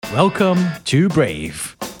Welcome to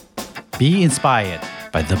Brave. Be inspired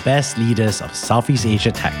by the best leaders of Southeast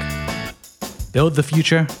Asia tech. Build the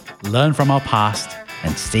future, learn from our past,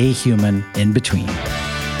 and stay human in between.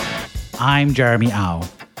 I'm Jeremy Au,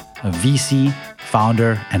 a VC,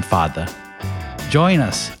 founder, and father. Join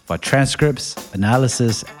us for transcripts,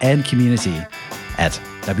 analysis, and community at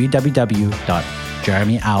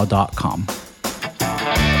www.jeremyau.com.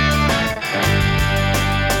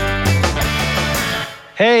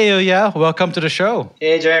 Hey, Ilya, welcome to the show.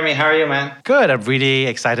 Hey, Jeremy, how are you, man? Good. I'm really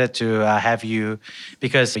excited to have you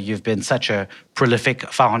because you've been such a prolific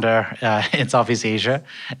founder in Southeast Asia.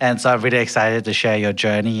 And so I'm really excited to share your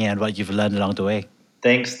journey and what you've learned along the way.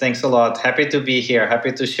 Thanks a lot. Happy to be here.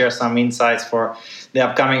 Happy to share some insights for the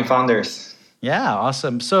upcoming founders. Yeah,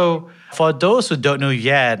 awesome. So for those who don't know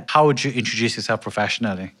yet, how would you introduce yourself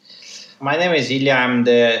professionally? My name is Ilya. I'm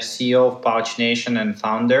the CEO of Pouch Nation and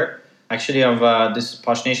founder. Actually, this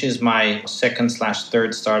Pouch Nation is my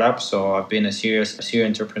second/third startup. So I've been a serious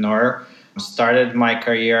entrepreneur. Started my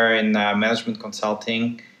career in management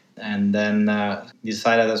consulting and then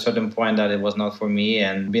decided at a certain point that it was not for me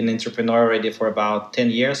and been an entrepreneur already for about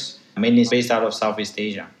 10 years, mainly based out of Southeast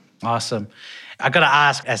Asia. Awesome. I got to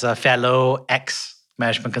ask, as a fellow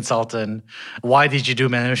ex-management consultant, why did you do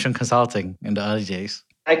management consulting in the early days?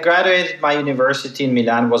 I graduated my university in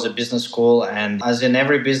Milan, was a business school. And as in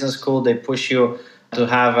every business school, they push you to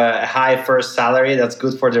have a high first salary. That's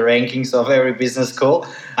good for the rankings of every business school.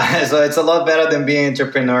 So it's a lot better than being an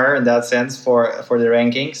entrepreneur in that sense for the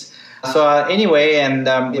rankings. So anyway, and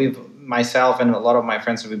with myself and a lot of my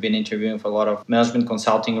friends, we've been interviewing for a lot of management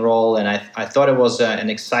consulting role. And I thought it was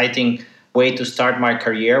an exciting way to start my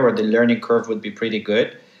career where the learning curve would be pretty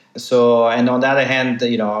good. So, and on the other hand,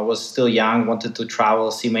 I was still young, wanted to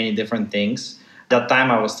travel, see many different things. At that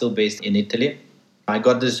time, I was still based in Italy. I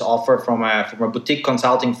got this offer from a boutique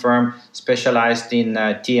consulting firm specialized in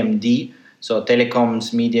TMD, so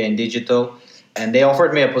telecoms, media, and digital. And they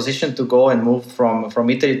offered me a position to go and move from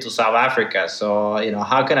Italy to South Africa. So,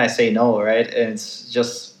 how can I say no, right? It's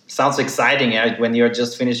just sounds exciting. Right? When you're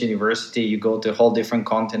just finished university, you go to a whole different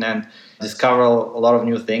continent, discover a lot of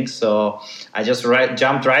new things. So I just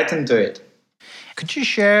jumped right into it. Could you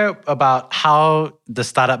share about how the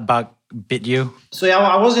startup bug bit you? So yeah,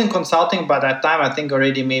 I was in consulting by that time, I think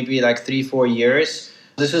already maybe like 3-4 years.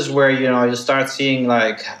 This is where, you start seeing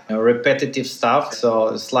repetitive stuff.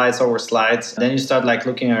 So slides over slides. Then you start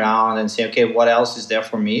looking around and say, okay, what else is there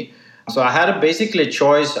for me? So I had basically a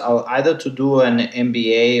choice either to do an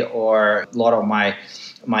MBA or a lot of my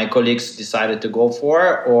colleagues decided to go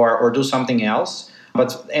for or do something else.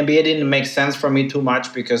 But MBA didn't make sense for me too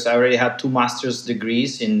much because I already had 2 master's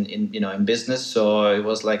degrees in business. So it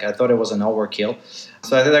was I thought it was an overkill.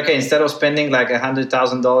 So I said, okay, instead of spending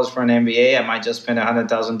 $100,000 for an MBA, I might just spend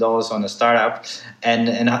 $100,000 on a startup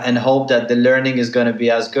and hope that the learning is going to be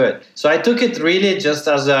as good. So I took it really just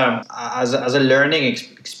as a learning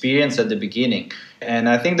experience at the beginning. And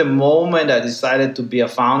I think the moment I decided to be a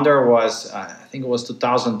founder was, I think it was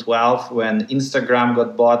 2012 when Instagram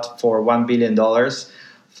got bought for $1 billion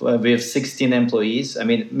with 16 employees. I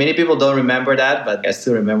mean, many people don't remember that, but I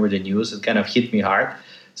still remember the news. It kind of hit me hard.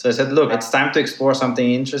 So I said, look, it's time to explore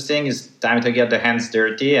something interesting. It's time to get the hands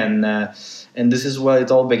dirty. And this is where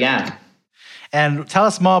it all began. And tell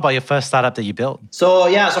us more about your first startup that you built. So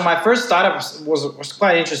my first startup was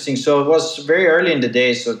quite interesting. So it was very early in the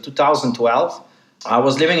day, so 2012. I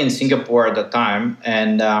was living in Singapore at the time,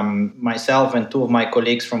 and myself and 2 of my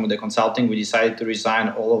colleagues from the consulting, we decided to resign,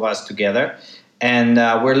 all of us together. And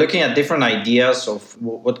we're looking at different ideas of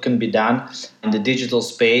what can be done in the digital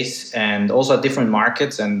space and also at different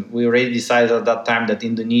markets. And we already decided at that time that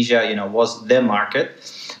Indonesia, was the market.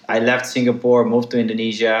 I left Singapore, moved to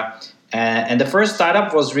Indonesia. And the first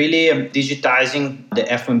startup was really digitizing the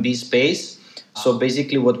F&B space. So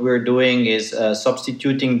basically what we're doing is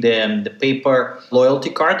substituting the paper loyalty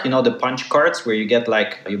card, the punch cards where you get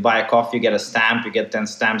you buy a coffee, you get a stamp, you get 10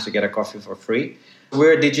 stamps, you get a coffee for free.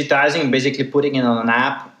 We're digitizing, basically putting it on an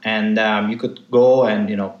app, and you could go and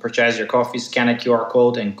purchase your coffee, scan a QR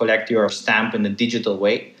code, and collect your stamp in a digital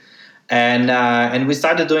way. And we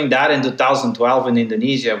started doing that in 2012 in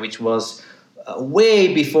Indonesia, which was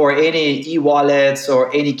way before any e-wallets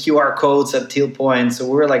or any QR codes at till point. So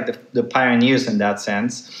we were the pioneers in that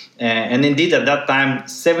sense. And indeed, at that time,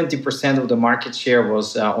 70% of the market share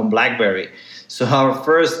was on BlackBerry. So our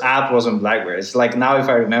first app was on BlackBerry. It's now, if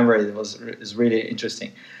I remember, it's really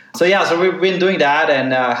interesting. So we've been doing that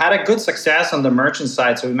and had a good success on the merchant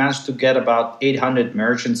side. So we managed to get about 800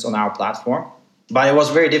 merchants on our platform. But it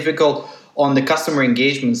was very difficult on the customer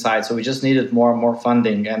engagement side. So we just needed more and more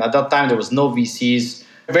funding. And at that time, there was no VCs.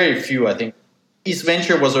 Very few, I think. East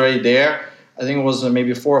Venture was already there. I think it was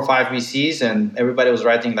maybe 4 or 5 VCs, and everybody was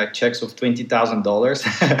writing like checks of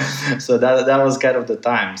 $20,000. So that was kind of the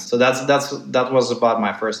time. So that was about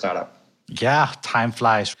my first startup. Yeah, time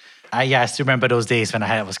flies. I still remember those days when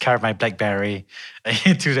I was carrying my BlackBerry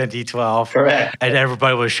in 2012. Correct. And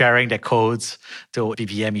everybody was sharing their codes to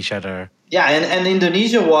BBM each other. Yeah, and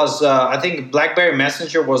Indonesia was, I think BlackBerry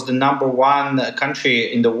Messenger was the number one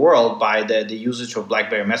country in the world by the usage of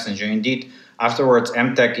BlackBerry Messenger. Indeed, afterwards,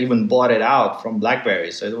 MTech even bought it out from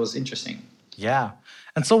BlackBerry. So it was interesting. Yeah.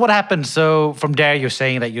 And so what happened? So from there, you're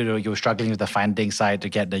saying that you were struggling with the funding side to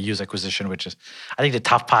get the user acquisition, which is, I think, the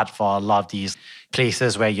tough part for a lot of these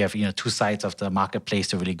places where you have two sides of the marketplace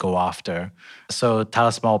to really go after. So tell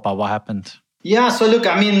us more about what happened. Yeah, so look,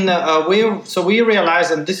 I mean, we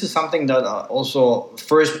realized, and this is something that also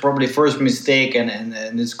first mistake,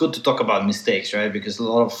 and it's good to talk about mistakes, right? Because a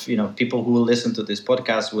lot of people who will listen to this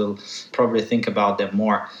podcast will probably think about them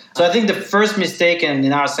more. So I think the first mistake, and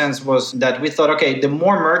in our sense, was that we thought, okay, the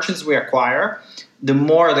more merchants we acquire, the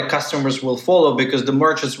more the customers will follow because the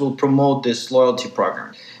merchants will promote this loyalty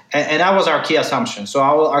program. And that was our key assumption. So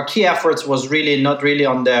our key efforts was really not really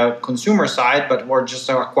on the consumer side, but were just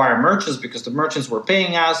to acquire merchants because the merchants were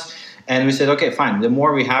paying us. And we said, okay, fine. The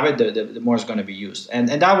more we have it, the more it's going to be used. And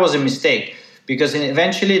that was a mistake because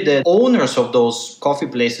eventually the owners of those coffee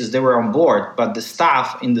places, they were on board, but the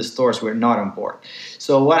staff in the stores were not on board.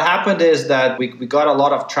 So what happened is that we got a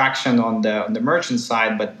lot of traction on the merchant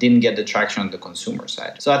side, but didn't get the traction on the consumer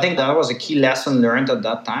side. So I think that was a key lesson learned at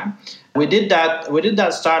that time. We did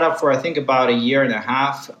that startup for I think about a year and a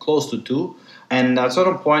half, close to 2. And at a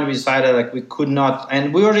certain point we decided like we could not,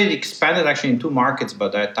 and we already expanded actually in 2 markets by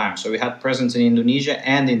that time. So we had presence in Indonesia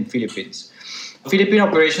and in Philippines. Philippine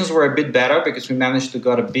operations were a bit better because we managed to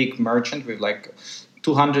get a big merchant with like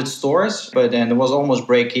 200 stores, but then it was almost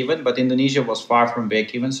break even. But Indonesia was far from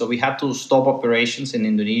break even. So we had to stop operations in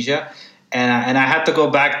Indonesia. And I had to go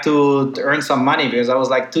back to earn some money because I was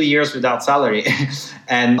like 2 years without salary.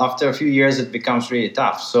 And after a few years, it becomes really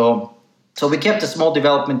tough. So we kept a small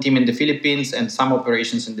development team in the Philippines and some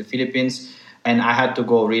operations in the Philippines. And I had to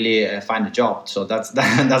go really find a job. So that's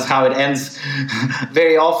how it ends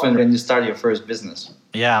very often when you start your first business.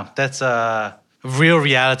 Yeah, that's a real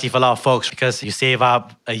reality for a lot of folks because you save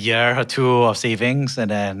up a year or 2 of savings and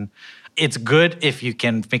then it's good if you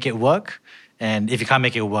can make it work. And if you can't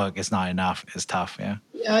make it work, it's not enough. It's tough, yeah.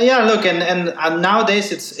 Yeah. Look, and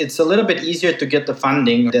nowadays it's a little bit easier to get the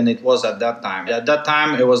funding than it was at that time. At that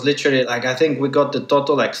time, it was literally like I think we got the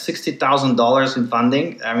total like $60,000 in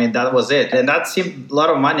funding. I mean, that was it, and that seemed a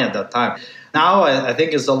lot of money at that time. Now I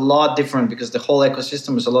think it's a lot different because the whole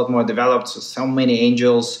ecosystem is a lot more developed. So many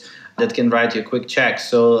angels that can write you a quick check.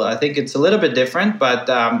 So I think it's a little bit different, but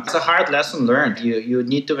it's a hard lesson learned. You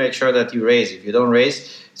need to make sure that you raise. If you don't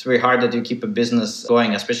raise, it's very hard that you keep a business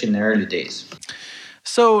going, especially in the early days.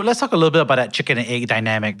 So let's talk a little bit about that chicken and egg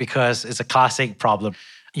dynamic because it's a classic problem.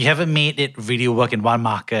 You haven't made it really work in one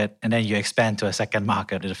market and then you expand to a second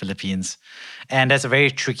market in the Philippines. And that's a very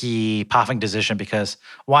tricky pathing decision because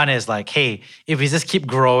one is like, hey, if we just keep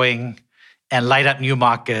growing and light up new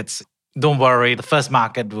markets, don't worry, the first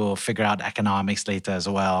market will figure out the economics later as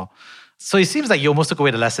well. So it seems like you almost took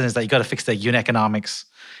away the lesson is that you got to fix the unit economics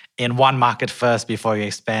in one market first before you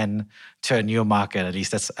expand to a new market. At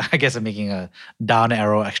least that's, I guess I'm making a down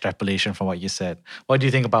arrow extrapolation from what you said. What do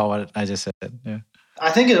you think about what I just said? Yeah.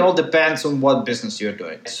 I think it all depends on what business you're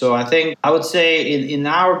doing. So I think I would say in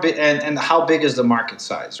our and how big is the market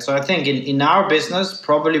size. So I think in our business,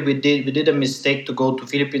 probably we did a mistake to go to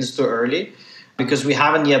Philippines too early because we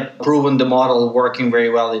haven't yet proven the model working very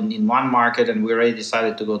well in one market and we already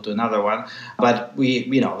decided to go to another one. But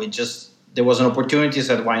there was an opportunity,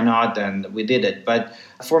 said why not, and we did it. But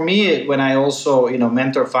for me, when I also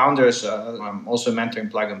mentor founders, I'm also mentoring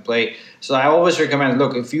Plug and Play. So I always recommend,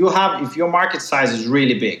 look, if your market size is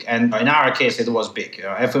really big, and in our case it was big,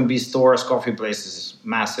 F&B stores, coffee places is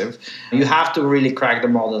massive. You have to really crack the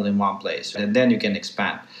model in one place, and then you can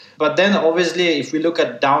expand. But then obviously, if we look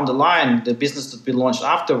at down the line, the business that we launched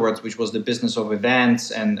afterwards, which was the business of events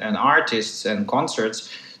and artists and concerts.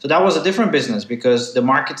 So that was a different business because the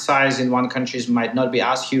market size in one country might not be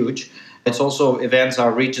as huge. It's also events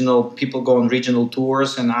are regional. People go on regional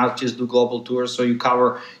tours and artists do global tours. So you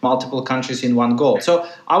cover multiple countries in one go. So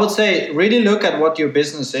I would say really look at what your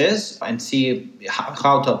business is and see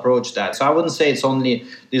how to approach that. So I wouldn't say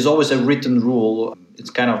there's always a written rule. It's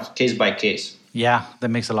kind of case by case. Yeah, that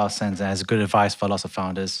makes a lot of sense. And it's good advice for lots of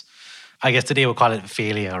founders. I guess today we'll call it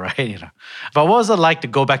failure, right? But what was it like to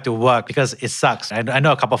go back to work? Because it sucks. I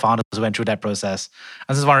know a couple of founders who went through that process.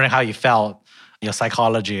 I'm just wondering how you felt your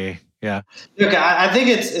psychology. Yeah. Look, I think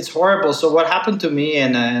it's horrible. So what happened to me,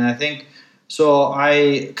 and I think so.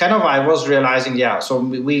 I was realizing, yeah. So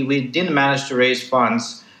we didn't manage to raise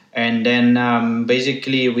funds, and then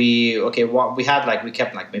basically what we had, like, we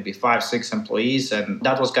kept like maybe 5-6 employees, and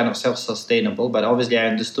that was kind of self-sustainable. But obviously, I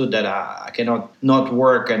understood that I cannot not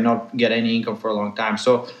work and not get any income for a long time.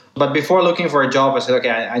 So. But before looking for a job, I said, okay,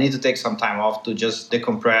 I need to take some time off to just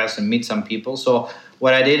decompress and meet some people. So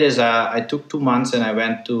what I did is I took 2 months and I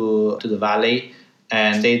went to the Valley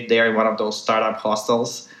and stayed there in one of those startup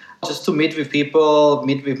hostels just to meet with people,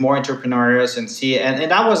 meet with more entrepreneurs and see.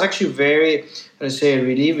 And that was actually very, let's say,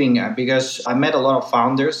 relieving because I met a lot of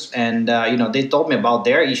founders and, they told me about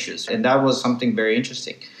their issues. And that was something very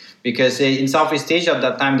interesting. Because in Southeast Asia at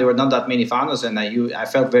that time, there were not that many founders and I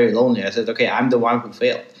felt very lonely. I said, okay, I'm the one who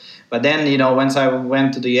failed. But then, once I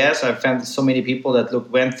went to the US, I found so many people that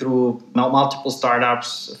went through multiple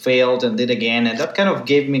startups, failed and did again. And that kind of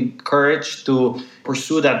gave me courage to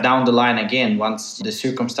pursue that down the line again once the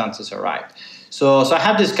circumstances arrived. So I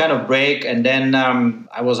had this kind of break, and then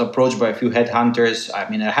I was approached by a few headhunters. I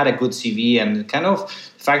mean, I had a good CV, and kind of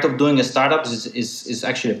the fact of doing a startup is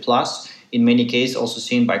actually a plus in many cases, also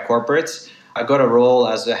seen by corporates. I got a role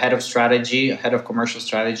as a head of strategy, head of commercial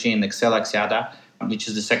strategy in XL Axiata, which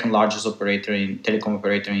is the second largest telecom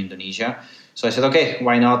operator in Indonesia. So I said, okay,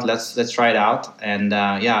 why not? Let's try it out. And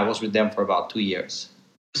I was with them for about 2 years.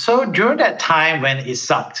 So during that time when it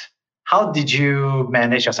sucked, how did you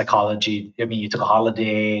manage your psychology? I mean, you took a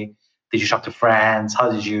holiday. Did you talk to friends?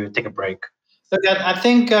 How did you take a break? Look, I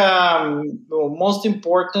think most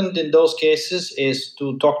important in those cases is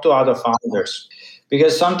to talk to other founders.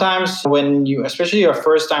 Because sometimes when especially your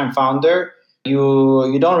first-time founder,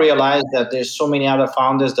 you don't realize that there's so many other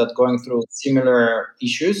founders that are going through similar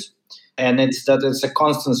issues, and it's a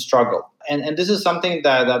constant struggle. And this is something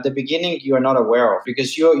that at the beginning you are not aware of,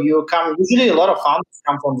 because you come, usually a lot of founders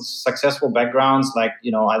come from successful backgrounds, like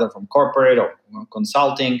either from corporate or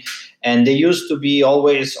consulting, and they used to be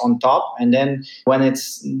always on top, and then when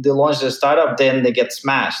they launch their startup, then they get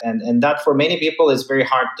smashed, and that for many people is very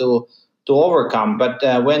hard to overcome. But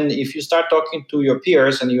if you start talking to your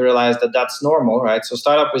peers and you realize that that's normal, right? So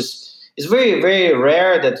startup is very, very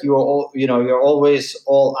rare that you're always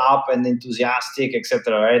all up and enthusiastic,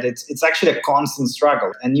 etc. Right? It's actually a constant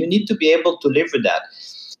struggle, and you need to be able to live with that.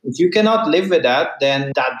 If you cannot live with that,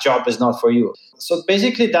 then that job is not for you. So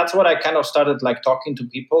basically, that's what I kind of started like talking to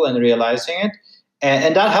people and realizing it,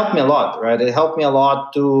 and that helped me a lot, right? It helped me a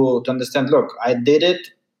lot to understand. Look, I did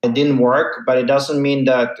it. It didn't work, but it doesn't mean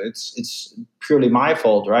that it's purely my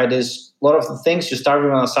fault, right? There's a lot of the things you start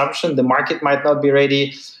with an assumption. The market might not be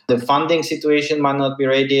ready. The funding situation might not be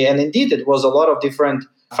ready. And indeed, it was a lot of different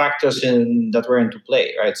factors that were into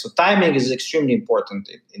play, right? So timing is extremely important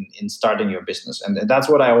in starting your business. And that's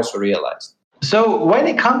what I also realized. So when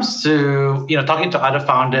it comes to talking to other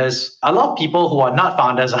founders, a lot of people who are not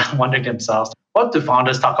founders are wondering themselves, what do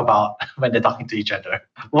founders talk about when they're talking to each other?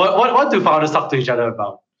 What do founders talk to each other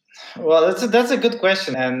about? Well, that's a good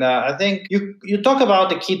question, and I think you talk about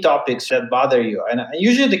the key topics that bother you, and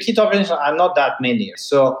usually the key topics are not that many.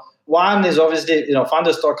 So one is obviously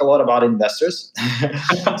founders talk a lot about investors,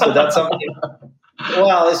 so that's something.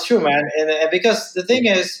 Well, it's true, man, and because the thing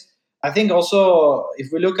is, I think also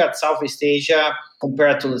if we look at Southeast Asia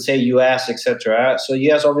compared to, let's say, US, etc. So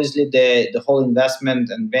US, obviously the whole investment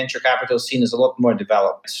and venture capital scene is a lot more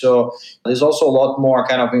developed. So there's also a lot more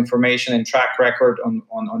kind of information and track record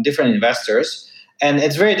on different investors. And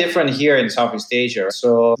it's very different here in Southeast Asia.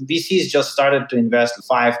 So VCs just started to invest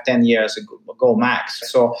 5-10 years ago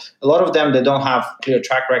max. So a lot of them, they don't have clear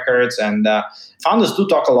track records, and founders do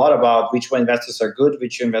talk a lot about which investors are good,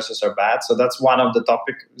 which investors are bad. So that's one of the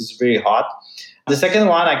topics is very hot. The second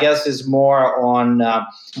one, I guess, is more on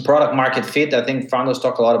product market fit. I think founders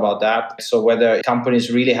talk a lot about that. So whether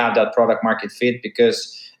companies really have that product market fit,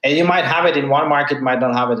 and you might have it in one market, might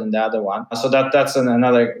not have it in the other one. So that's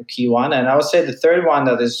another key one. And I would say the third one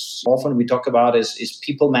that is often we talk about is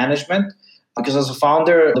people management. Because as a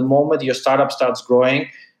founder, the moment your startup starts growing,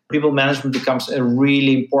 people management becomes a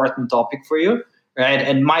really important topic for you, right?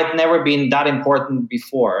 And might never been that important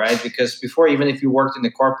before, right? Because before, even if you worked in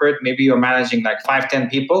the corporate, maybe you're managing like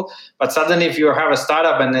 5-10 people, but suddenly if you have a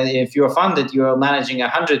startup and if you're funded, you're managing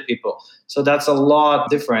 100 people. So that's a lot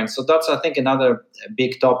different. So that's, I think, another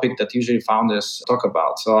big topic that usually founders talk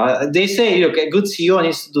about. So they say, look, a good CEO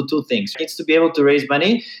needs to do two things. He needs to be able to raise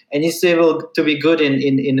money and needs to be able to be good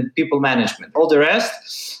in people management. All the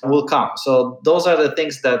rest will come. So those are the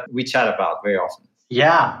things that we chat about very often.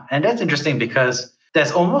 Yeah, and that's interesting because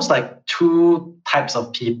there's almost like two types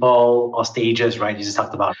of people or stages, right? You just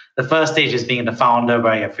talked about. The first stage is being the founder,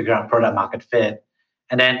 where you're figuring out product market fit.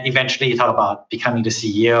 And then eventually you talk about becoming the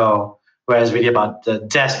CEO, whereas really about the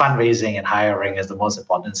desk fundraising and hiring is the most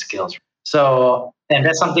important skills. So, and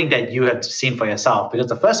that's something that you have seen for yourself, because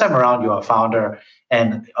the first time around you are a founder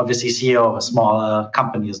and obviously CEO of a smaller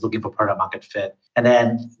company is looking for product market fit. And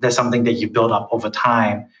then there's something that you build up over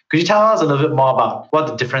time. Could you tell us a little bit more about what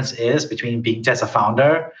the difference is between being just a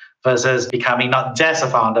founder versus becoming not just a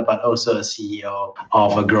founder, but also a CEO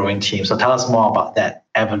of a growing team? So tell us more about that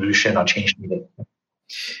evolution or change needed.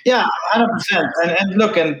 Yeah, 100%. And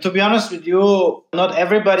look, and to be honest with you, not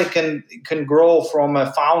everybody can grow from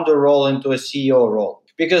a founder role into a CEO role,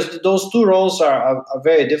 because those two roles are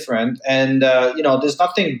very different. And there's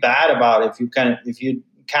nothing bad about if you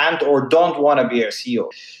can't or don't want to be a CEO.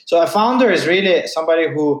 So a founder is really somebody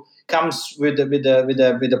who comes with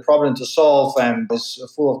a problem to solve and is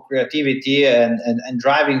full of creativity and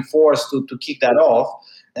driving force to kick that off.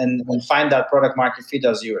 And find that product market fit,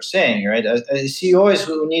 as you were saying, right? A CEO is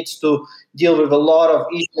who needs to deal with a lot of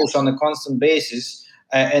issues on a constant basis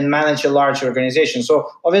and manage a large organization. So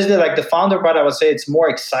obviously, like the founder part, I would say it's more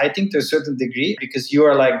exciting to a certain degree because you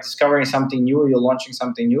are like discovering something new, you're launching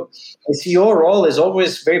something new. The CEO role is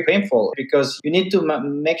always very painful because you need to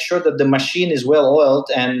make sure that the machine is well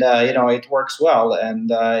oiled and it works well.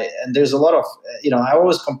 And there's a lot of I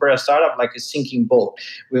always compare a startup like a sinking boat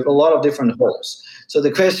with a lot of different holes. So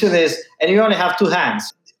the question is, and you only have two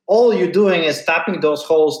hands. All you're doing is tapping those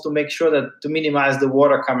holes to make sure to minimize the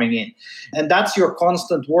water coming in. And that's your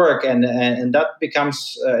constant work. And that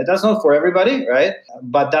becomes, that's not for everybody, right?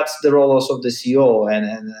 But that's the role also of the CEO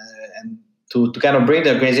and to kind of bring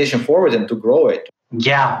the organization forward and to grow it.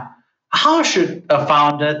 Yeah. How should a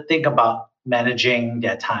founder think about managing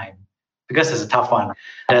their time? Because it's a tough one.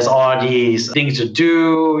 There's all these things to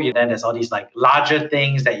do, then there's all these like larger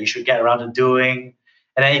things that you should get around to doing.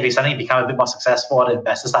 And then if you suddenly become a bit more successful, the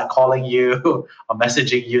investors start calling you or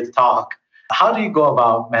messaging you to talk. How do you go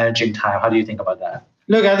about managing time? How do you think about that?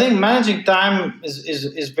 Look, I think managing time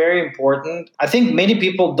is very important. I think many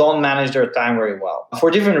people don't manage their time very well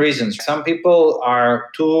for different reasons. Some people are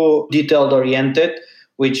too detailed oriented,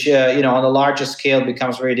 which on a larger scale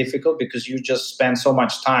becomes very difficult because you just spend so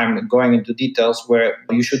much time going into details where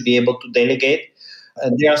you should be able to delegate.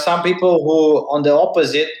 There are some people who, on the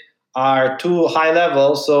opposite, are too high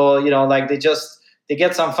level. So, they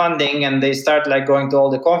get some funding and they start like going to all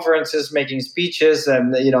the conferences, making speeches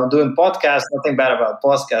and, doing podcasts. Nothing bad about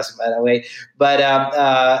podcasts, by the way, but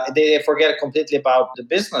they forget completely about the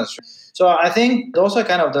business. So I think those are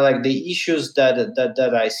kind of the issues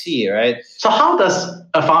that I see, right? So how does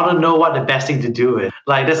a founder know what the best thing to do is?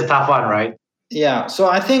 Like, that's a tough one, right? Yeah, so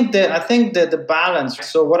I think that the balance.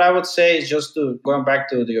 So what I would say is just going back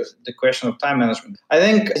to the question of time management. I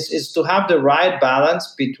think is to have the right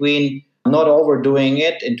balance between not overdoing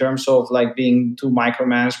it in terms of like being too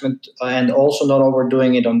micromanagement and also not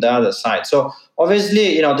overdoing it on the other side. So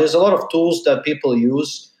obviously, there's a lot of tools that people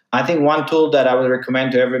use. I think one tool that I would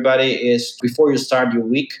recommend to everybody is before you start your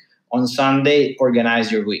week, on Sunday,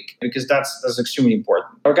 organize your week, because that's extremely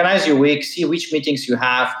important. Organize your week, see which meetings you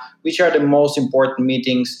have, which are the most important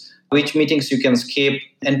meetings, which meetings you can skip,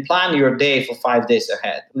 and plan your day for 5 days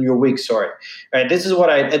ahead, your week, sorry. Right? This is what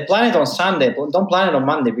I plan it on Sunday, but don't plan it on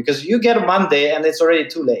Monday, because you get a Monday and it's already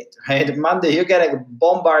too late, right? Monday, you're getting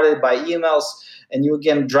bombarded by emails and you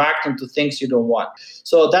get dragged into things you don't want.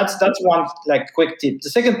 So that's one quick tip. The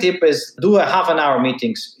second tip is do a half an hour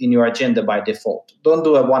meetings in your agenda by default. Don't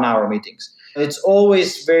do a 1 hour meetings. It's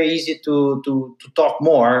always very easy to talk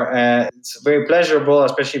more. It's very pleasurable,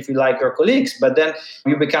 especially if you like your colleagues, but then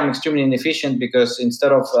you become extremely inefficient because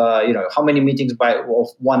instead of, how many meetings of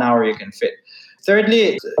 1 hour you can fit.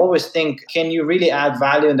 Thirdly, always think, can you really add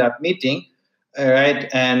value in that meeting? Right?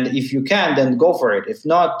 And if you can, then go for it. If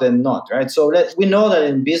not, then not, right? So we know that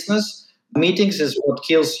in business, meetings is what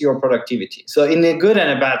kills your productivity. So in a good and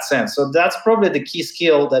a bad sense. So that's probably the key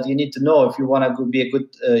skill that you need to know if you want to be a good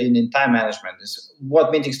in time management is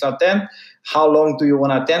what meetings to attend, how long do you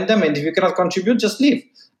want to attend them, and if you cannot contribute, just leave.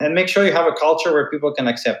 And make sure you have a culture where people can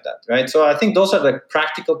accept that, right? So I think those are the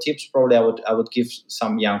practical tips probably I would give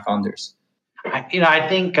some young founders. I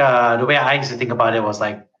think the way I used to think about it was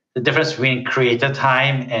like the difference between creator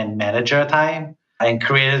time and manager time. And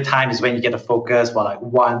creator time is when you get to focus for like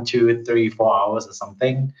 1, 2, 3, 4 hours or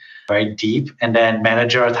something very deep. And then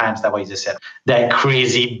manager time is like what you just said, that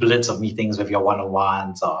crazy blitz of meetings with your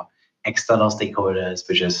one-on-ones or external stakeholders,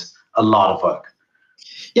 which is a lot of work.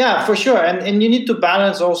 Yeah, for sure. And you need to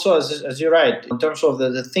balance also, as you're right, in terms of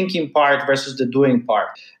the thinking part versus the doing part.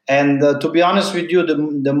 And to be honest with you,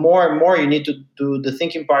 the more and more you need to do the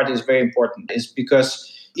thinking part is very important. Is because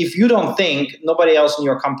if you don't think, nobody else in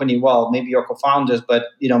your company, well, maybe your co-founders, but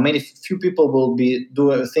many few people will be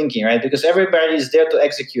doing thinking, right? Because everybody is there to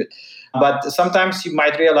execute. But sometimes you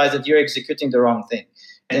might realize that you're executing the wrong thing.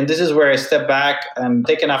 And this is where I step back and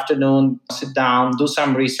take an afternoon, sit down, do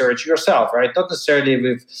some research yourself, right? Not necessarily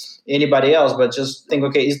with anybody else, but just think,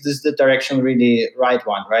 okay, is this the direction really right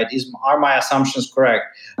one, right? Are my assumptions correct?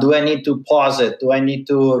 Do I need to pause it? Do I need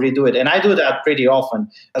to redo it? And I do that pretty often,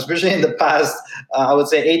 especially in the past, I would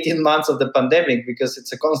say 18 months of the pandemic, because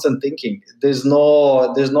it's a constant thinking. There's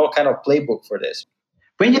no kind of playbook for this.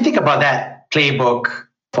 When you think about that playbook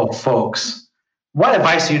for folks, what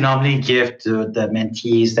advice do you normally give to the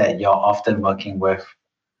mentees that you're often working with?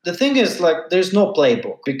 The thing is, there's no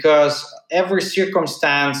playbook because every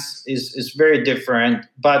circumstance is very different.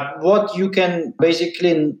 But what you can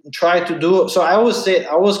basically try to do, so I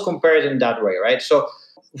always compare it in that way, right? So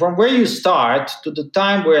from where you start to the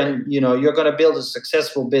time when you're going to build a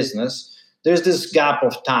successful business, there's this gap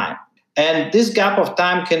of time. And this gap of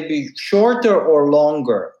time can be shorter or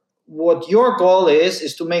longer. What your goal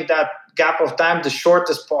is to make that gap of time the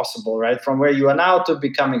shortest possible, right? From where you are now to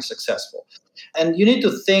becoming successful. And you need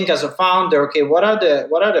to think as a founder, okay, what are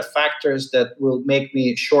the factors that will make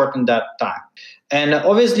me shorten that time? And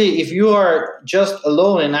obviously, if you are just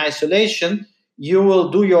alone in isolation, you will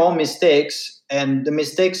do your own mistakes, and the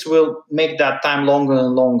mistakes will make that time longer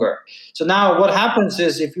and longer. So now what happens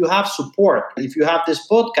is, if you have support, if you have this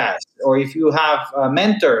podcast, or if you have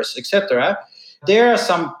mentors, etc., there are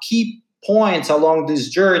some key points along this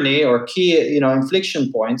journey, or key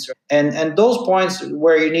inflection points, and those points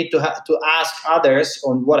where you need to ask others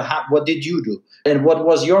on what did you do and what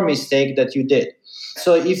was your mistake that you did.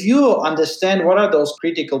 So if you understand what are those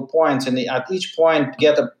critical points, and at each point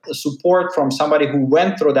get a support from somebody who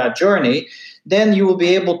went through that journey, then you will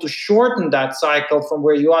be able to shorten that cycle from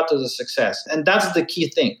where you are to the success. And that's the key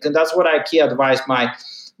thing, and that's what I key advise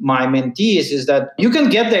my mentees, is that you can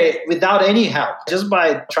get there without any help, just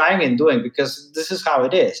by trying and doing, because this is how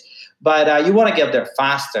it is. But you want to get there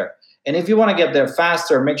faster. And if you want to get there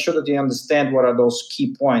faster, make sure that you understand what are those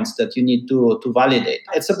key points that you need to validate.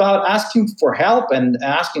 It's about asking for help and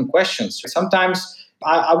asking questions. Sometimes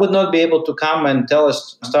I would not be able to come and tell a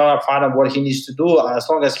startup founder what he needs to do as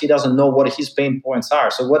long as he doesn't know what his pain points are.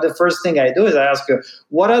 So what the first thing I do is I ask you,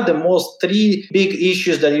 what are the most 3 big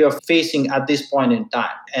issues that you're facing at this point in time?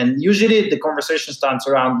 And usually the conversation starts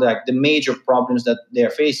around the major problems that they're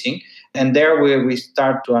facing. And there we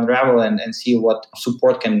start to unravel and see what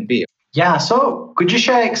support can be. Yeah, so could you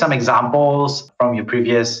share some examples from your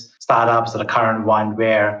previous startups or the current one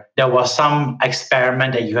where there was some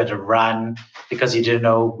experiment that you had to run because you didn't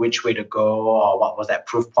know which way to go, or what was that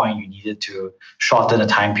proof point you needed to shorten the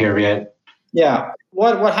time period? Yeah,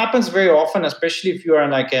 what happens very often, especially if you are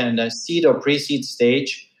in a seed or pre-seed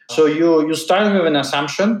stage, so you start with an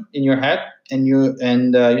assumption in your head, and you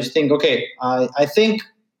think, okay, I think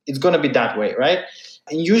it's going to be that way, right?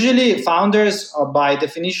 And usually founders by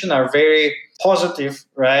definition are very positive,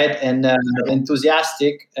 right? And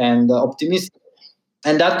enthusiastic and optimistic.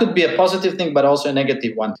 And that could be a positive thing, but also a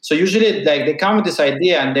negative one. So usually they come with this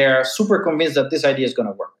idea and they're super convinced that this idea is going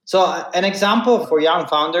to work. So an example for young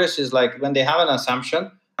founders is when they have an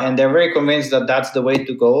assumption and they're very convinced that that's the way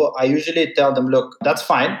to go. I usually tell them, look, that's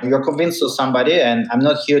fine. You're convinced of somebody, and I'm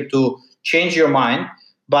not here to change your mind.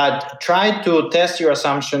 But try to test your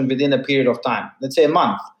assumption within a period of time, let's say a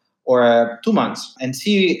month or 2 months, and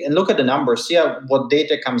look at the numbers, see what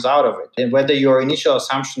data comes out of it, and whether your initial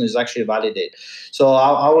assumption is actually validated. So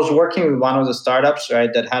I was working with one of the startups,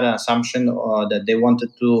 right, that had an assumption that they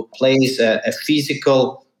wanted to place a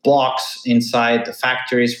physical box inside the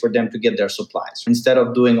factories for them to get their supplies instead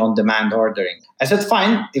of doing on-demand ordering. I said,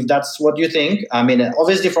 fine, if that's what you think. I mean,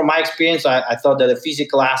 obviously, from my experience, I thought that a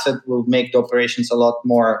physical asset will make the operations a lot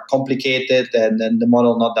more complicated and then the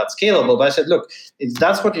model not that scalable. But I said, look, if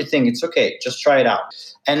that's what you think, it's okay. Just try it out.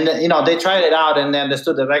 And, they tried it out and they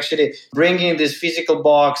understood that actually bringing this physical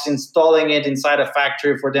box, installing it inside a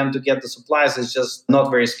factory for them to get the supplies is just not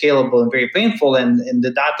very scalable and very painful. And the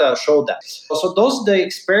data showed that. So those are the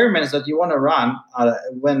experiments that you want to run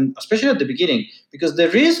especially at the beginning, because the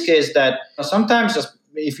risk is that sometimes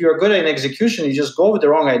if you're good at execution, you just go with the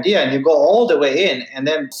wrong idea and you go all the way in. And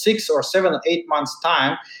then 6 or 7 or 8 months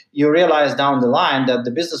time, you realize down the line that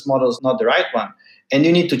the business model is not the right one. And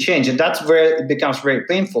you need to change. And that's where it becomes very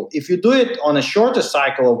painful. If you do it on a shorter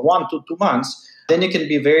cycle of 1 to 2 months, then you can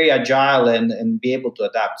be very agile and be able to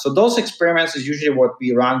adapt. So those experiments is usually what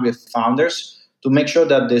we run with founders to make sure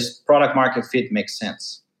that this product market fit makes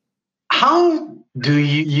sense. How do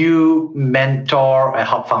you mentor or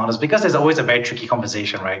help founders? Because there's always a very tricky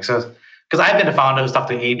conversation, right? So, because I've been a founder who's talked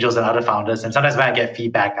to angels and other founders, and sometimes when I get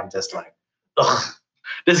feedback, I'm just like, ugh,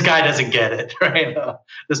 this guy doesn't get it, right?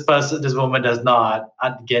 This woman does not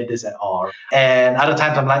get this at all. And other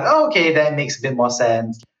times I'm like, oh, okay, that makes a bit more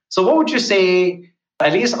sense. So what would you say,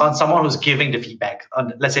 at least on someone who's giving the feedback,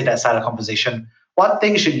 on let's say that side of the conversation, what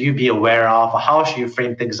things should you be aware of, or how should you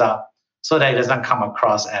frame things up so that it doesn't come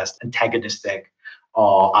across as antagonistic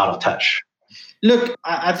or out of touch? Look,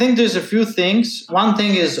 I think there's a few things. One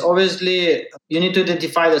thing is obviously you need to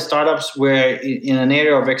identify the startups where in an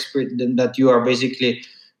area of expert that you are basically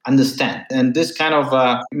understand. And this kind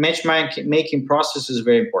of matchmaking process is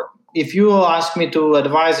very important. If you ask me to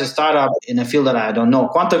advise a startup in a field that I don't know,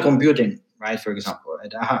 quantum computing, right, for example,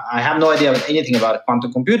 I have no idea anything about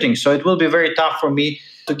quantum computing. So it will be very tough for me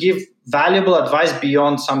to give valuable advice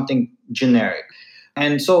beyond something generic.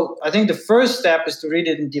 And so I think the first step is to really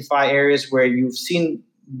identify areas where you've seen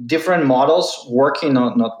different models working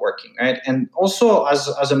or not working, right? And also as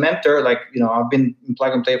a mentor, like, I've been in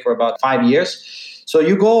Plug and Play for about 5 years. So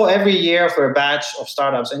you go every year for a batch of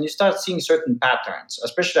startups and you start seeing certain patterns,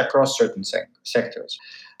 especially across certain sectors.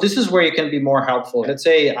 This is where you can be more helpful. Let's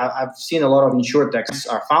say I've seen a lot of insurtechs,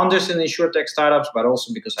 are founders in insurtech startups, but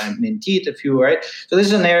also because I menteed a few, right? So this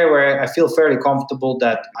is an area where I feel fairly comfortable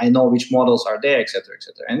that I know which models are there, et cetera, et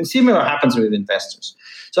cetera. And similar happens with investors.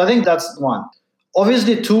 So I think that's one.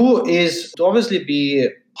 Obviously, two is to obviously be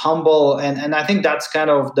humble, and I think that's kind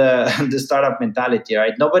of the startup mentality,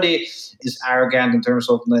 right? Nobody is arrogant in terms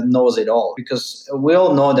of knows it all, because we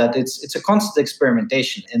all know that it's a constant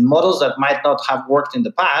experimentation, and models that might not have worked in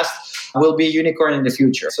the past will be unicorn in the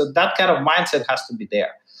future. So that kind of mindset has to be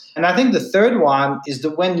there. And I think the third one is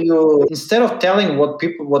when you, instead of telling what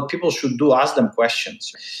people should do, ask them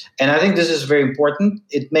questions. And I think this is very important.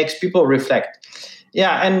 It makes people reflect.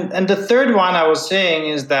 Yeah, and the third one I was saying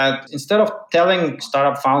is that instead of telling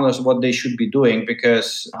startup founders what they should be doing,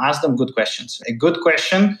 because ask them good questions. A good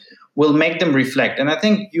question will make them reflect. And I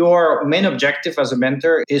think your main objective as a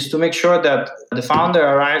mentor is to make sure that the founder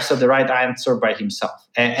arrives at the right answer by himself.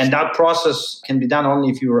 And that process can be done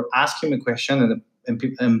only if you ask him a question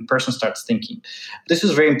and person starts thinking. This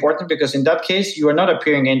is very important because in that case, you are not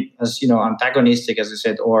appearing as antagonistic, as I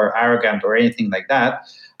said, or arrogant or anything like that,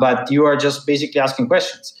 but you are just basically asking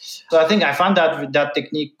questions. So I think I found that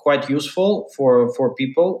technique quite useful for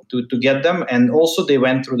people to get them. And also they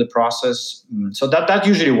went through the process. So that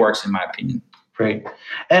usually works in my opinion. Great.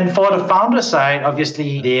 And for the founder side,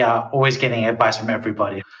 obviously they are always getting advice from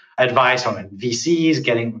everybody. Advice from VCs,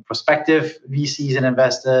 getting prospective VCs and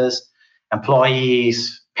investors,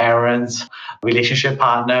 employees, parents, relationship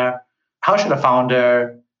partner. How should a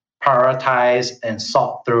founder prioritize and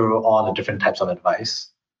sort through all the different types of advice?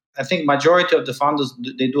 I think majority of the founders,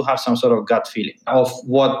 they do have some sort of gut feeling of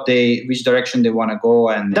which direction they want to go.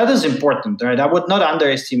 And that is important, right? I would not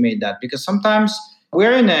underestimate that, because sometimes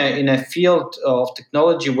we're in a field of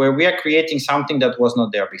technology where we are creating something that was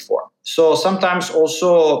not there before. So sometimes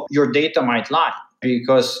also your data might lie,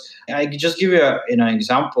 because I just give you an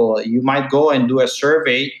example. You might go and do a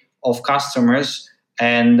survey of customers,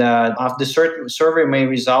 and after certain survey may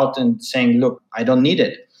result in saying, look, I don't need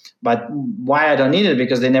it. But why I don't need it?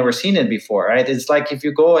 Because they never seen it before, right? It's like if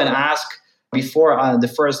you go and ask before the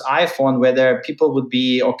first iPhone whether people would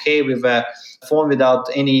be okay with a phone without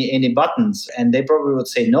any buttons, and they probably would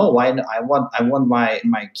say no. Why? I want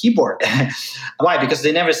my keyboard. Why? Because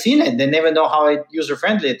they never seen it. They never know how user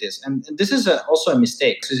friendly it is, and this is also a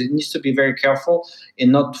mistake. So it needs to be very careful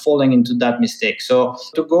in not falling into that mistake. So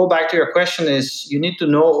to go back to your question, is you need to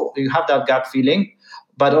know, you have that gut feeling,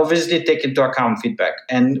 but obviously take into account feedback.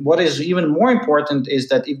 And what is even more important is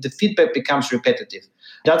that if the feedback becomes repetitive,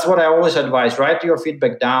 that's what I always advise. Write your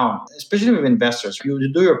feedback down, especially with investors.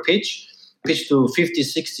 You do your pitch to 50,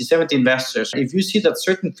 60, 70 investors. If you see that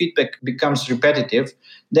certain feedback becomes repetitive,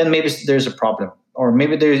 then maybe there's a problem. Or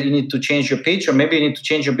maybe you need to change your pitch, or maybe you need to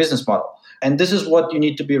change your business model. And this is what you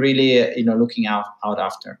need to be really looking out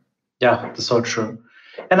after. Yeah, that's so true.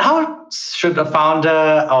 And how should a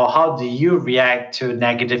founder, or how do you react to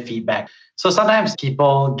negative feedback? So sometimes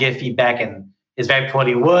people give feedback and it's very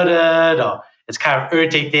poorly worded, or it's kind of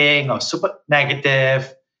irritating or super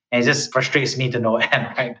negative, and it just frustrates me to no end,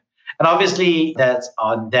 right? And obviously that's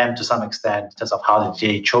on them to some extent in terms of how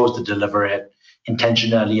they chose to deliver it,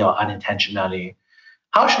 intentionally or unintentionally.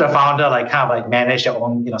 How should a founder manage their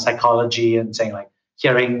own psychology and saying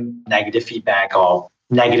hearing negative feedback or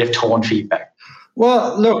negative tone feedback?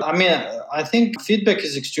 Well, look, I mean, I think feedback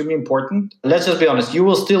is extremely important. Let's just be honest. You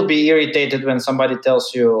will still be irritated when somebody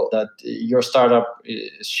tells you that your startup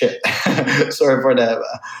is shit. Sorry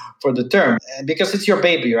for the term, because it's your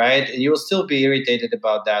baby, right? You will still be irritated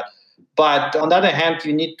about that. But on the other hand,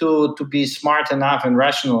 you need to be smart enough and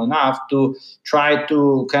rational enough to try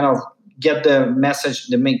to kind of get the message,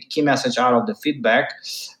 the main key message out of the feedback,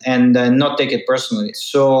 and not take it personally.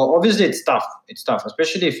 So obviously it's tough. It's tough,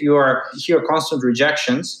 especially if you hear constant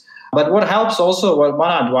rejections. But what helps also, what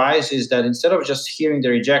one advice is that instead of just hearing the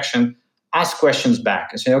rejection, ask questions back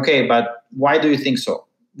and say, okay, but why do you think so?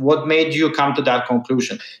 What made you come to that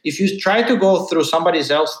conclusion? If you try to go through somebody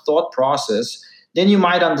else's thought process, then you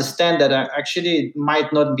might understand that actually it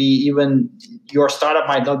might not be even your startup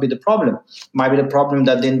might not be the problem. It might be the problem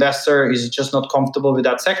that the investor is just not comfortable with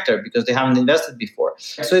that sector because they haven't invested before.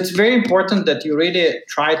 So it's very important that you really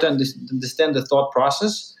try to understand the thought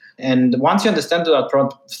process. And once you understand that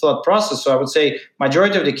thought process, so I would say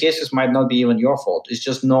majority of the cases might not be even your fault. It's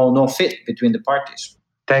just no fit between the parties.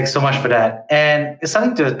 Thanks so much for that. And it's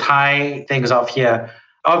something to tie things off here.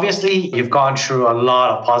 Obviously, you've gone through a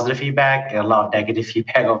lot of positive feedback, a lot of negative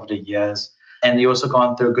feedback over the years, and you've also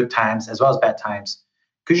gone through good times as well as bad times.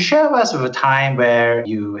 Could you share with us of a time where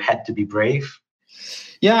you had to be brave?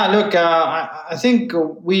 Yeah, look, I think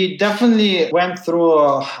we definitely went through,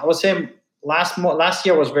 I would say last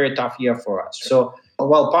year was a very tough year for us. So,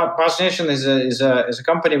 well, Parts Nation is a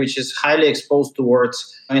company which is highly exposed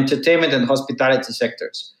towards entertainment and hospitality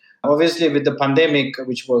sectors. Obviously, with the pandemic,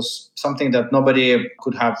 which was something that nobody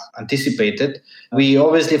could have anticipated, we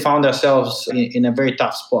obviously found ourselves in a very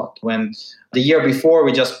tough spot. When the year before,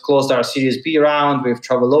 we just closed our Series B round with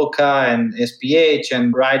Traveloka and SPH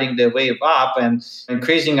and riding the wave up and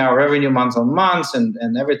increasing our revenue month on month, and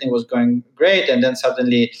everything was going great. And then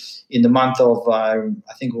suddenly, in the month of, I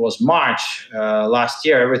think it was March last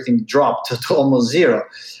year, everything dropped to almost zero.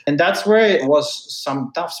 And that's where it was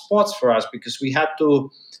some tough spots for us, because we had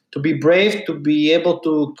to be brave to be able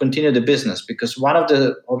to continue the business, because one of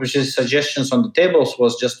the obviously suggestions on the tables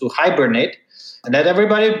was just to hibernate and let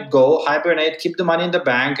everybody go, hibernate, keep the money in the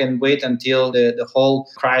bank and wait until the whole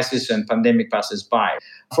crisis and pandemic passes by.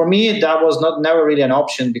 For me, that was never really an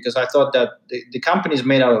option, because I thought that the company is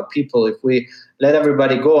made out of people. If we let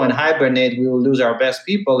everybody go and hibernate, we will lose our best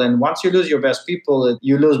people. And once you lose your best people,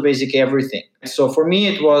 you lose basically everything. So for me,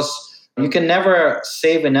 it was, you can never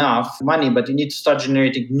save enough money, but you need to start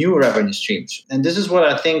generating new revenue streams. And this is what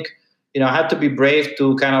I think, I had to be brave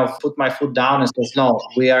to kind of put my foot down and say, no,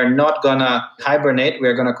 we are not going to hibernate. We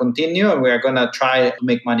are going to continue, and we are going to try to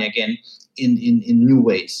make money again in new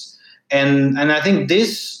ways. And I think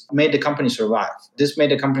this made the company survive. This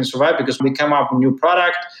made the company survive because we came up with a new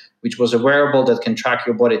product, which was a wearable that can track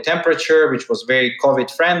your body temperature, which was very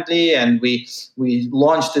COVID friendly. And we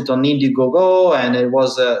launched it on Indiegogo, and it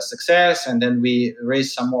was a success. And then we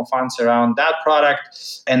raised some more funds around that product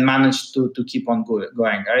and managed to keep on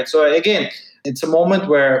going, right? So again, it's a moment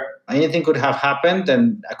where anything could have happened,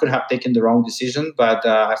 and I could have taken the wrong decision, but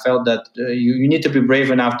I felt that you need to be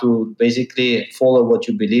brave enough to basically follow what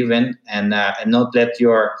you believe in and not let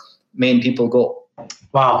your main people go.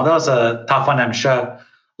 Wow, that was a tough one, I'm sure.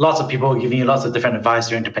 Lots of people giving you lots of different advice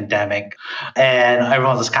during the pandemic, and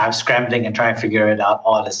everyone's just kind of scrambling and trying to figure it out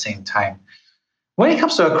all at the same time. When it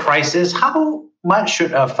comes to a crisis, how much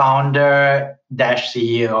should a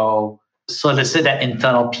founder-CEO solicit that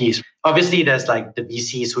internal piece? Obviously, there's like the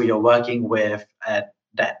VCs who you're working with at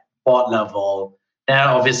that board level. And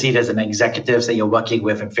obviously, there's an executives that you're working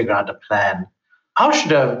with and figure out the plan. How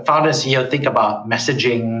should a founder and CEO think about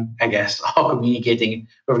messaging, I guess, or communicating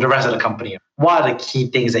with the rest of the company? What are the key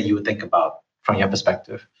things that you would think about from your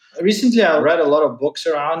perspective? Recently, I read a lot of books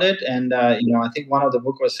around it. And, I think one of the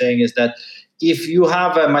book was saying is that if you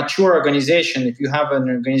have a mature organization, if you have an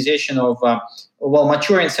organization of,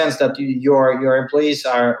 mature in the sense that your employees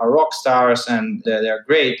are rock stars and they're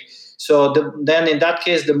great. So then in that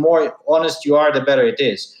case, the more honest you are, the better it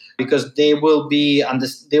is. Because they will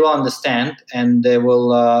understand, and they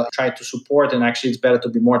will try to support. And actually, it's better to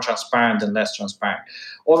be more transparent than less transparent.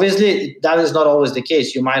 Obviously, that is not always the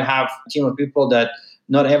case. You might have a team of people that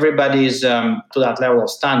not everybody is to that level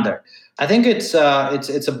of standard. I think it's a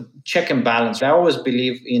check and balance. I always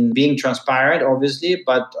believe in being transparent, obviously,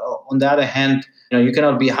 but on the other hand, you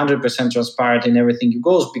cannot be 100% transparent in everything you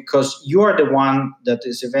goes, because you are the one that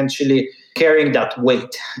is eventually carrying that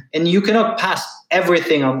weight, and you cannot pass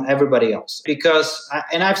everything on everybody else.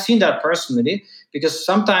 And I've seen that personally, because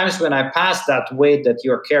sometimes when I pass that weight that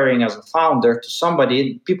you're carrying as a founder to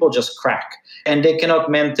somebody, people just crack. and they cannot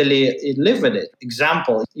mentally live with it.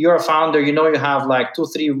 Example, you're a founder, you know you have like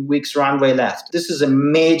 2-3 weeks runway left. This is a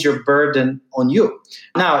major burden on you.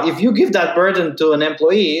 Now, if you give that burden to an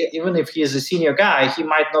employee, even if he is a senior guy, he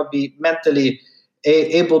might not be mentally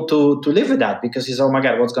able to live with that, because he's, oh my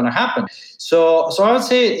God, what's going to happen? So I would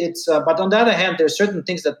say it's, but on the other hand, there's certain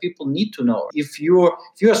things that people need to know. If you're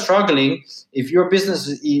struggling, if your business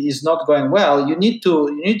is not going well, you need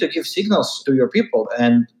to give signals to your people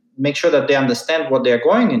and make sure that they understand what they're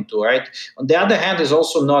going into, right? On the other hand, is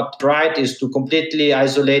also not right is to completely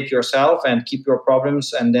isolate yourself and keep your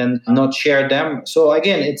problems and then not share them. So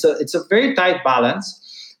again, it's a very tight balance.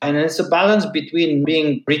 And it's a balance between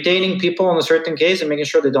retaining people in a certain case and making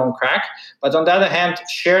sure they don't crack. But on the other hand,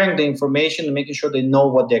 sharing the information and making sure they know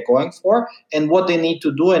what they're going for and what they need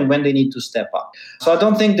to do and when they need to step up. So I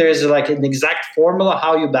don't think there is like an exact formula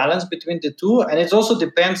how you balance between the two. And it also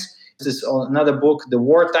depends. This is another book, The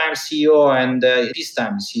Wartime CEO and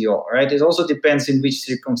Peacetime CEO, right? It also depends in which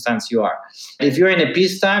circumstance you are. If you're in a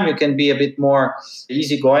peacetime, you can be a bit more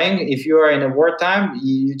easygoing. If you are in a wartime,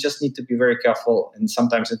 you just need to be very careful, and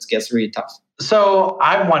sometimes it gets really tough. So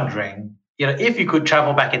I'm wondering, if you could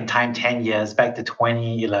travel back in time 10 years, back to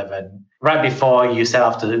 2011, right before you set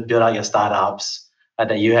off to build out your startups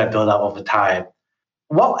that you have built up over time,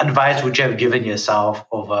 what advice would you have given yourself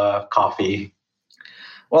over coffee?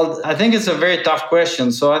 Well, I think it's a very tough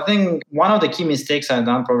question. So I think one of the key mistakes I've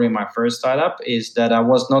done probably in my first startup is that I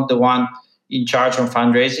was not the one in charge of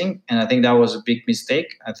fundraising. And I think that was a big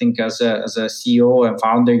mistake. I think as a CEO and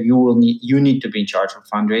founder, you need to be in charge of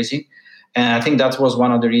fundraising. And I think that was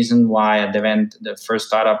one of the reasons why at the first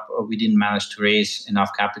startup, we didn't manage to raise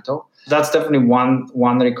enough capital. That's definitely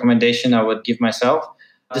one recommendation I would give myself.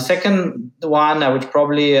 The second one, which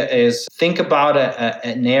probably is think about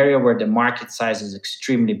an area where the market size is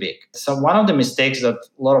extremely big. So one of the mistakes that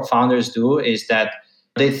a lot of founders do is that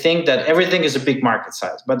they think that everything is a big market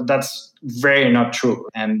size, but that's very not true,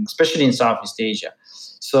 and especially in Southeast Asia.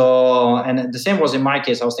 So, and the same was in my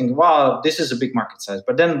case. I was thinking, wow, this is a big market size.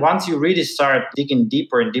 But then once you really start digging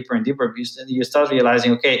deeper and deeper and deeper, you start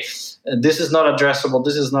realizing, okay, this is not addressable,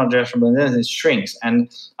 and then it shrinks.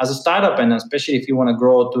 And as a startup, and especially if you want to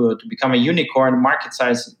grow to become a unicorn, market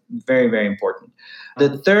size is very, very important.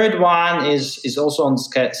 The third one is also on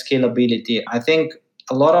scalability. I think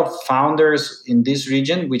a lot of founders in this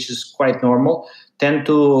region, which is quite normal, tend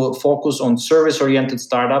to focus on service-oriented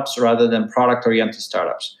startups rather than product-oriented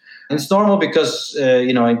startups. And it's normal because,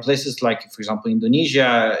 in places like, for example,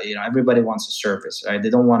 Indonesia, everybody wants a service, right? They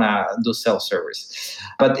don't want to do self-service.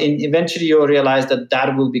 But eventually you'll realize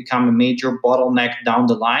that will become a major bottleneck down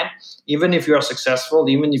the line. Even if you're successful,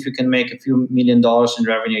 even if you can make a few $1 million in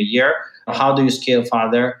revenue a year, how do you scale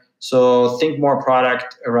further? So think more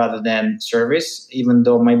product rather than service, even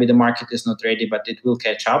though maybe the market is not ready, but it will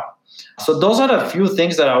catch up. So those are the few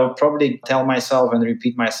things that I would probably tell myself and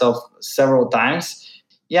repeat myself several times.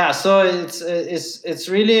 Yeah, so it's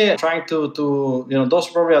really trying to those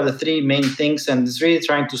probably are the three main things, and it's really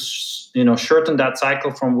trying to shorten that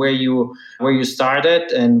cycle from where you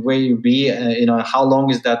started and where you be. How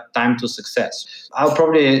long is that time to success? I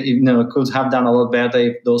probably could have done a lot better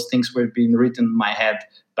if those things were being written in my head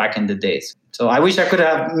back in the days. So I wish I could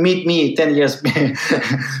have met me 10 years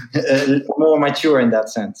more mature in that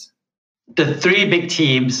sense. The three big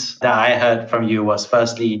themes that I heard from you was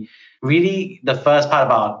firstly, really the first part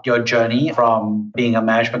about your journey from being a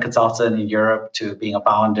management consultant in Europe to being a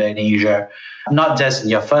founder in Asia, not just in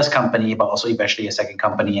your first company, but also eventually your second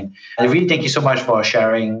company. And I really thank you so much for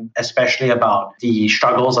sharing, especially about the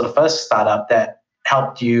struggles of the first startup that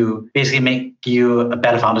helped you basically make you a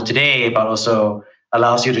better founder today, but also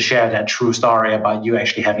allows you to share that true story about you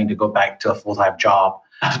actually having to go back to a full-time job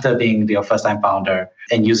after being your first-time founder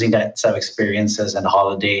and using that set of experiences and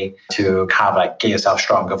holiday to kind of get yourself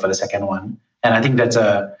stronger for the second one. And I think that's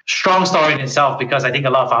a strong story in itself, because I think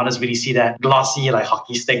a lot of founders really see that glossy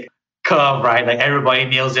hockey stick curve, right? Everybody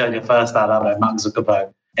nails it on your first startup, like Mark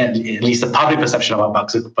Zuckerberg, and at least the public perception about Mark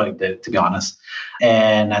Zuckerberg did, to be honest.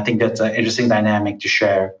 And I think that's an interesting dynamic to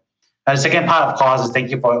share. And the second part, of course, is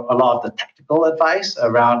thank you for a lot of the technical advice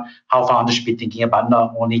around how founders should be thinking about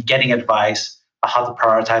not only getting advice, but how to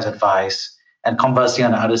prioritize advice. And conversely,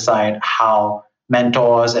 on the other side, how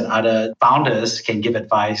mentors and other founders can give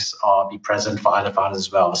advice or be present for other founders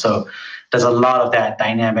as well. So there's a lot of that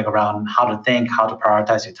dynamic around how to think, how to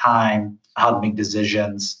prioritize your time, how to make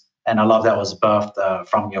decisions. And a lot of that was birthed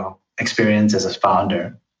from your experience as a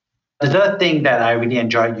founder. The third thing that I really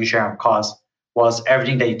enjoyed you sharing, of course, was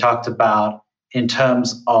everything that you talked about in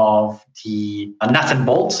terms of the nuts and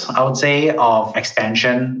bolts, I would say, of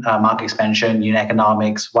expansion, market expansion, unit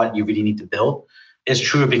economics, what you really need to build, is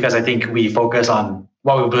true because I think we focus on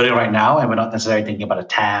what we're building right now and we're not necessarily thinking about a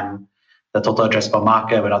TAM, the total addressable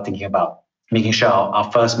market. We're not thinking about making sure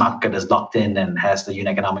our first market is locked in and has the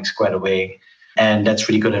unit economics squared away. And that's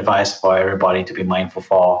really good advice for everybody to be mindful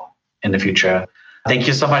for in the future. Thank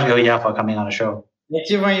you so much, Ilya, for coming on the show. Thank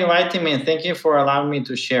you for inviting me. Thank you for allowing me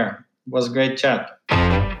to share. It was a great chat.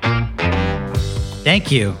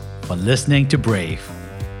 Thank you for listening to Brave.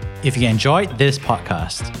 If you enjoyed this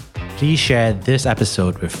podcast, please share this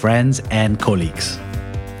episode with friends and colleagues.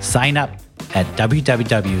 Sign up at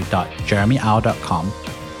www.jeremyau.com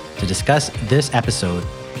to discuss this episode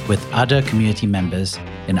with other community members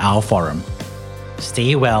in our forum.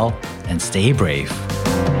 Stay well and stay brave.